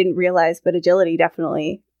 I didn't realize, but agility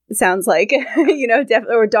definitely sounds like,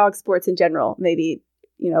 or dog sports in general, maybe,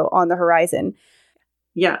 on the horizon.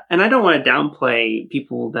 Yeah. And I don't want to downplay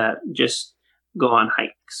people that just go on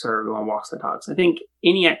hikes or go on walks with dogs. I think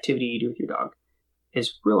any activity you do with your dog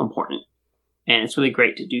is real important. And it's really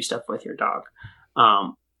great to do stuff with your dog.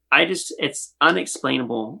 It's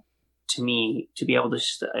unexplainable to me to be able to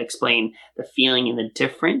explain the feeling and the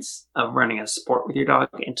difference of running a sport with your dog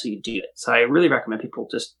until you do it. So I really recommend people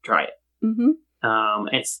just try it. Mm-hmm.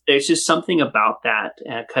 There's just something about that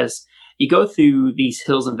because you go through these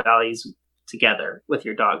hills and valleys together with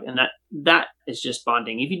your dog, and that is just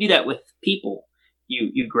bonding. If you do that with people,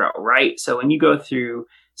 you grow, right? So when you go through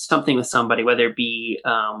something with somebody, whether it be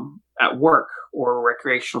at work or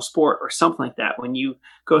recreational sport or something like that, when you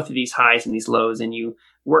go through these highs and these lows and you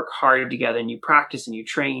work hard together and you practice and you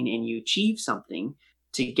train and you achieve something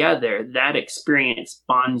together, that experience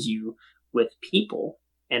bonds you with people,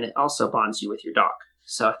 and it also bonds you with your dog.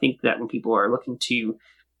 So I think that when people are looking to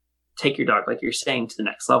take your dog, like you're saying, to the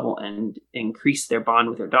next level and increase their bond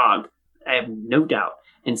with their dog, I have no doubt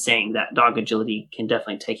in saying that dog agility can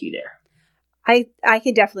definitely take you there. I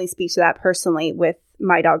can definitely speak to that personally with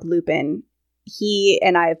my dog Lupin. He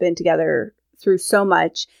and I have been together through so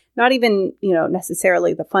much, not even,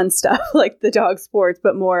 necessarily the fun stuff like the dog sports,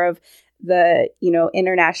 but more of the,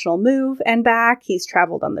 international move and back. He's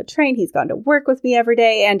traveled on the train. He's gone to work with me every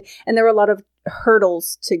day. And there were a lot of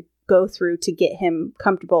hurdles to go through to get him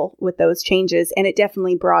comfortable with those changes. And it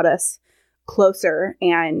definitely brought us closer.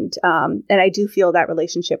 And I do feel that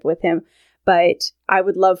relationship with him, but I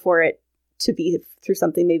would love for it to be through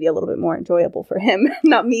something maybe a little bit more enjoyable for him,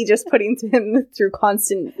 not me just putting him through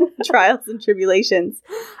constant trials and tribulations.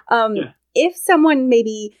 If someone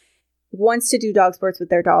maybe wants to do dog sports with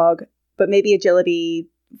their dog, but maybe agility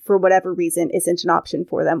for whatever reason isn't an option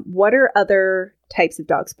for them, what are other types of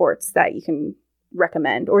dog sports that you can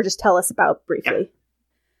recommend or just tell us about briefly?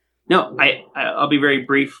 No, I'll be very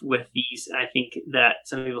brief with these. I think that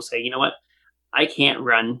some people say, you know what, I can't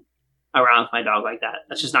run around with my dog like that.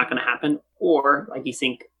 That's just not going to happen. Or like you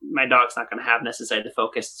think my dog's not going to have necessarily the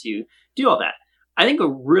focus to do all that. I think a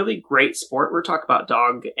really great sport, we're talking about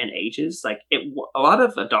dog and ages, like a lot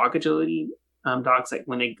of dog agility dogs, like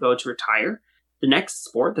when they go to retire, the next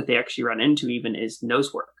sport that they actually run into even is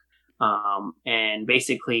nose work. And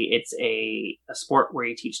basically it's a sport where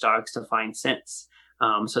you teach dogs to find scents.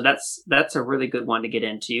 So that's a really good one to get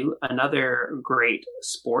into. Another great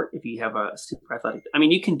sport, if you have a super athletic,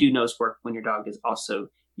 you can do nose work when your dog is also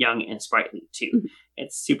young and sprightly too. Mm-hmm.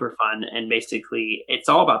 It's super fun. And basically it's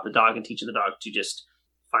all about the dog and teaching the dog to just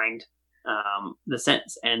find the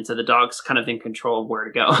scents. And so the dog's kind of in control of where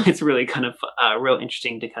to go. It's really kind of real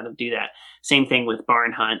interesting to kind of do that. Same thing with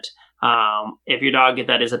barn hunt. If your dog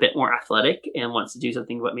that is a bit more athletic and wants to do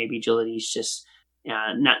something, but maybe agility is just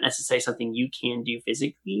not necessarily something you can do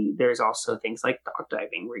physically, there's also things like dog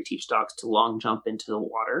diving, where you teach dogs to long jump into the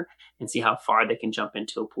water and see how far they can jump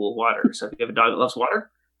into a pool of water. So if you have a dog that loves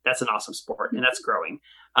water, that's an awesome sport, and that's growing.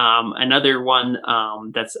 Another one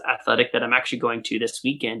that's athletic that I'm actually going to this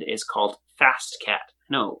weekend is called Fast Cat.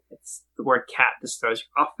 No, it's the word cat just throws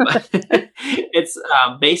you off, but it's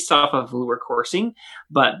based off of lure coursing,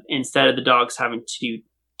 but instead of the dogs having to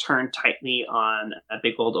turn tightly on a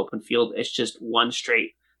big old open field, it's just one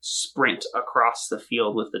straight sprint across the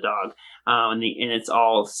field with the dog, and it's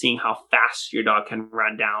all seeing how fast your dog can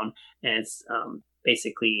run down, and it's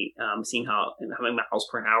basically seeing how many miles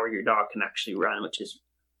per hour your dog can actually run, which is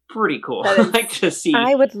pretty cool. Like to see.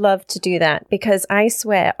 I would love to do that, because I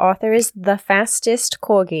swear Arthur is the fastest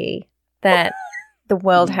corgi that the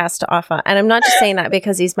world has to offer. And I'm not just saying that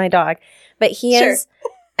because he's my dog, but he is.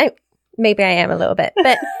 Maybe I am a little bit,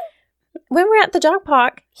 but when we're at the dog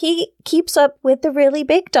park, he keeps up with the really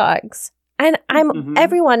big dogs. And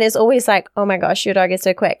everyone is always like, oh my gosh, your dog is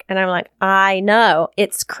so quick. And I'm like, I know,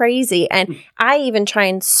 it's crazy. And I even try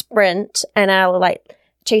and sprint, and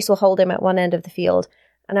Chase will hold him at one end of the field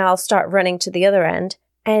and I'll start running to the other end.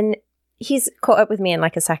 And he's caught up with me in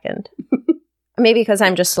like a second. Maybe because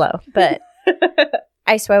I'm just slow, but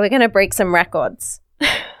I swear we're going to break some records.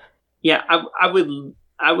 Yeah,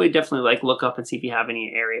 I would definitely look up and see if you have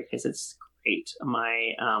any area, because it's great.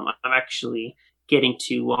 I'm actually getting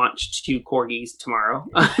to launch 2 corgis tomorrow.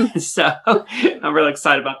 So I'm really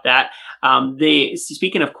excited about that.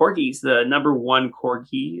 Speaking of corgis, the number 1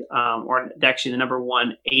 corgi, or actually the number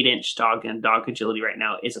 1 8-inch dog in dog agility right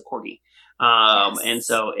now is a corgi. Yes. And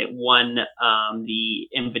so it won the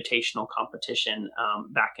invitational competition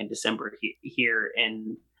back in December here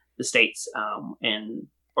in the States, in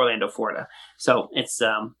Orlando, Florida. So it's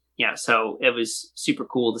so it was super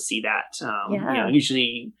cool to see that.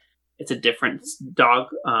 Usually it's a different dog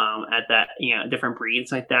at that, different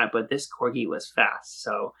breeds like that, but this corgi was fast.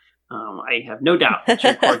 So I have no doubt that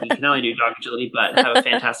your corgi can not only do dog agility, but have a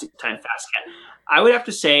fantastic time Fast Cat. I would have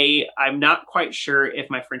to say I'm not quite sure if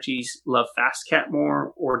my Frenchies love Fast Cat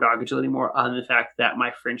more or dog agility more, other than the fact that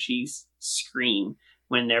my Frenchies scream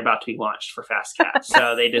when they're about to be launched for Fast Cat.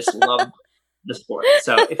 So they just love the sport.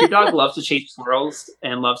 So if your dog loves to chase squirrels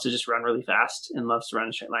and loves to just run really fast and loves to run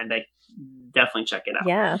a straight line, definitely check it out.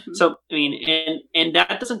 Yeah. So, and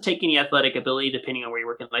that doesn't take any athletic ability depending on where you're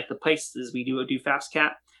working. Like the places we do Fast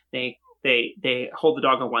Cat, they they hold the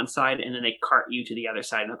dog on one side and then they cart you to the other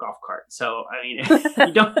side in a golf cart. So I mean,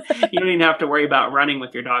 you don't even have to worry about running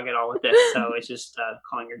with your dog at all with this. So it's just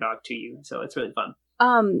calling your dog to you. So it's really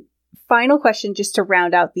fun. Final question, just to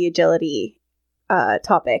round out the agility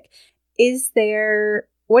topic.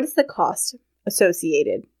 What is the cost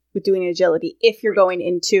associated with doing agility if you're going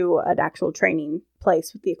into an actual training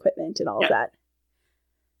place with the equipment and all of that?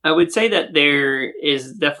 I would say that there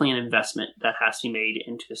is definitely an investment that has to be made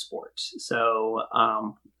into the sport. So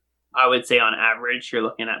I would say on average, you're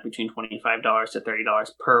looking at between $25 to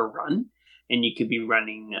 $30 per run. And you could be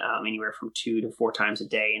running anywhere from 2 to 4 times a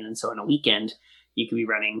day. And then so on a weekend, you could be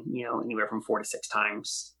running, anywhere from 4 to 6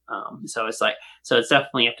 times. So it's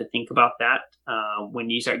definitely, you have to think about that. When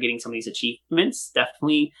you start getting some of these achievements,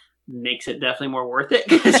 definitely makes it definitely more worth it,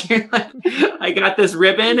 because you're like, I got this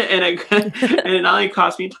ribbon and it not only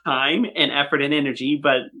cost me time and effort and energy,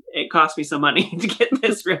 but it cost me some money to get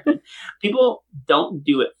this ribbon. People don't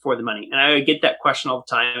do it for the money. And I get that question all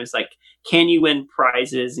the time. It's like, can you win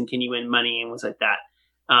prizes and can you win money and things like that?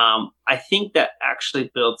 I think that actually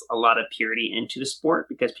builds a lot of purity into the sport,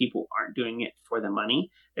 because people aren't doing it for the money.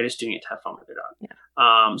 They're just doing it to have fun with their dog. Yeah.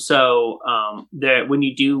 When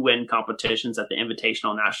you do win competitions at the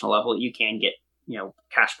invitational national level, you can get,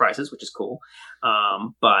 cash prizes, which is cool.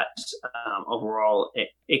 But overall,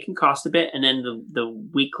 it can cost a bit. And then the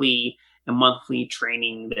weekly and monthly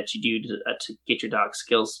training that you do to get your dog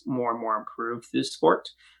skills more and more improved through the sport.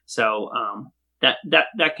 So,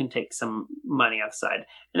 that can take some money outside.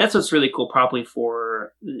 And that's what's really cool, probably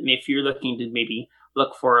if you're looking to maybe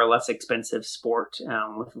look for a less expensive sport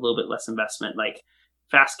with a little bit less investment, like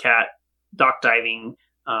Fast Cat, dock diving,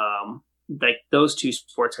 like those two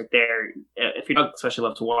sports right there. If your dog especially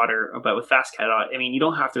loves water, but with Fast Cat, I mean, you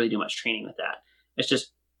don't have to really do much training with that. It's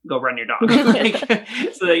just go run your dog.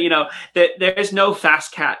 So that, there's no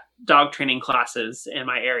Fast Cat dog training classes in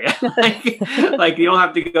my area. like you don't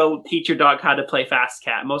have to go teach your dog how to play Fast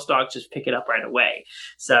Cat. Most dogs just pick it up right away.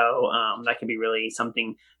 So that can be really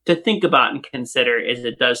something to think about and consider. Is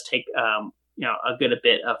it does take a good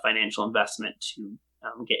bit of financial investment to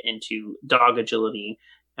get into dog agility.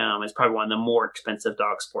 It's probably one of the more expensive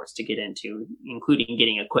dog sports to get into, including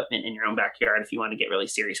getting equipment in your own backyard if you want to get really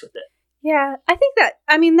serious with it. Yeah, I think that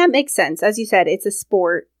makes sense. As you said, it's a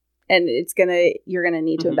sport and you're going to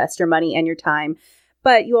need to invest your money and your time.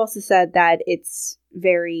 But you also said that it's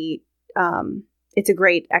very, it's a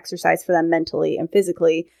great exercise for them mentally and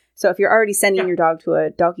physically. So if you're already sending your dog to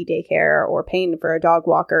a doggy daycare or paying for a dog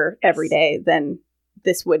walker every day, then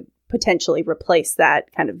this would potentially replace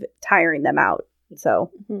that, kind of tiring them out.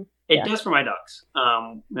 So it does for my dogs.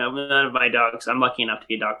 None of my dogs, I'm lucky enough to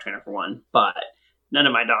be a dog trainer for one, but none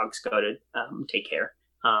of my dogs go to take care.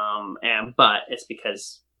 But it's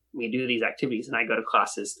because we do these activities and I go to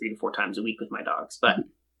classes 3 to 4 times a week with my dogs. But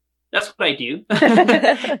that's what I do. But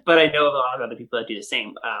I know of a lot of other people that do the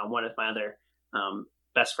same. One of my other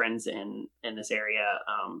best friends in this area,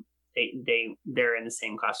 they're in the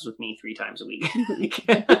same classes with me 3 times a week.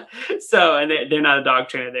 So, and they're not a dog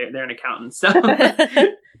trainer. They're an accountant. So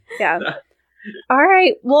yeah. So. All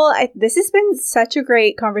right. Well, this has been such a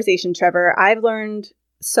great conversation, Trevor. I've learned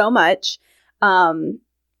so much. Maybe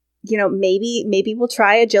we'll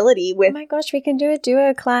try agility with. Oh my gosh, we can do a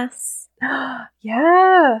duo class.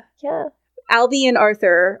 Yeah. Yeah. Albie and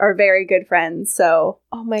Arthur are very good friends, so.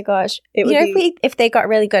 Oh my gosh. If they got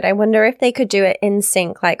really good, I wonder if they could do it in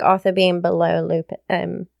sync, like Arthur being below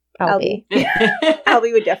Albie.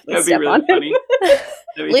 Albie would definitely step on him.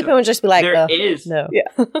 Lupin would just be like, no. Yeah.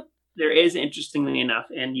 There is, interestingly enough,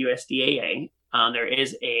 in USDAA, there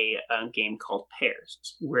is a game called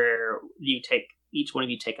Pairs, where each one of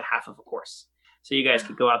you take a half of a course. So you guys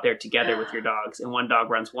could go out there together with your dogs, and one dog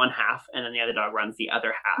runs one half, and then the other dog runs the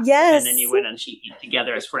other half. Yes. And then you win and cheat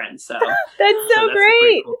together as friends. So that's so great. A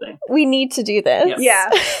pretty cool thing. We need to do this.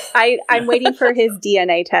 Yes. Yeah. I'm waiting for his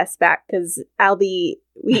DNA test back, because Albie,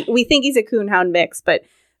 we think he's a coonhound mix, but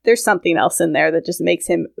there's something else in there that just makes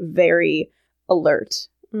him very alert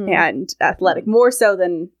and athletic, more so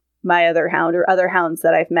than my other hound or other hounds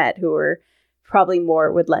that I've met who are probably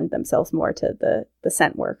would lend themselves more to the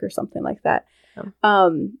scent work or something like that.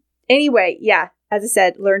 Anyway, yeah, as I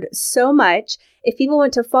said, learned so much. If people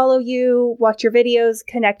want to follow you, watch your videos,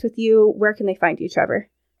 connect with you, where can they find you, Trevor?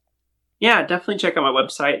 Yeah, definitely check out my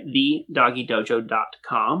website,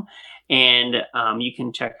 thedoggydojo.com. And you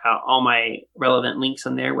can check out all my relevant links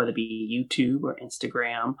on there, whether it be YouTube or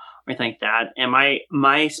Instagram or anything like that. And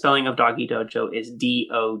my spelling of Doggy Dojo is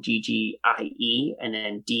Doggie and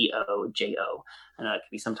then Dojo. I know it can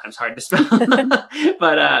be sometimes hard to spell.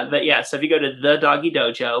 but yeah, so if you go to The Doggy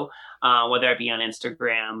Dojo whether it be on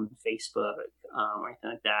Instagram, Facebook, or anything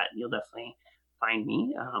like that. You'll definitely find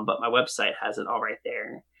me. But my website has it all right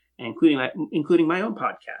there, including my own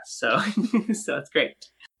podcast. So so it's great.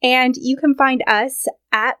 And you can find us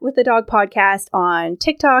at With the Dog Podcast on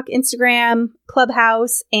TikTok, Instagram,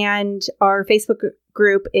 Clubhouse, and our Facebook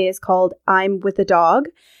group is called I'm With the Dog.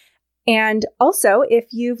 And also, if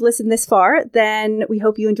you've listened this far, then we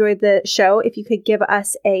hope you enjoyed the show. If you could give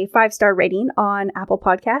us a 5-star rating on Apple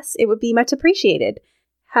Podcasts, it would be much appreciated.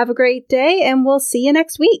 Have a great day, and we'll see you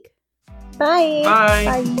next week. Bye.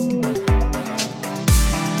 Bye. Bye.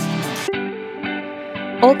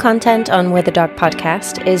 All content on With the Dog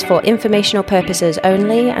Podcast is for informational purposes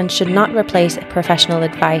only and should not replace professional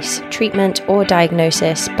advice, treatment, or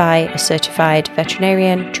diagnosis by a certified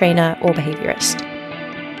veterinarian, trainer, or behaviorist.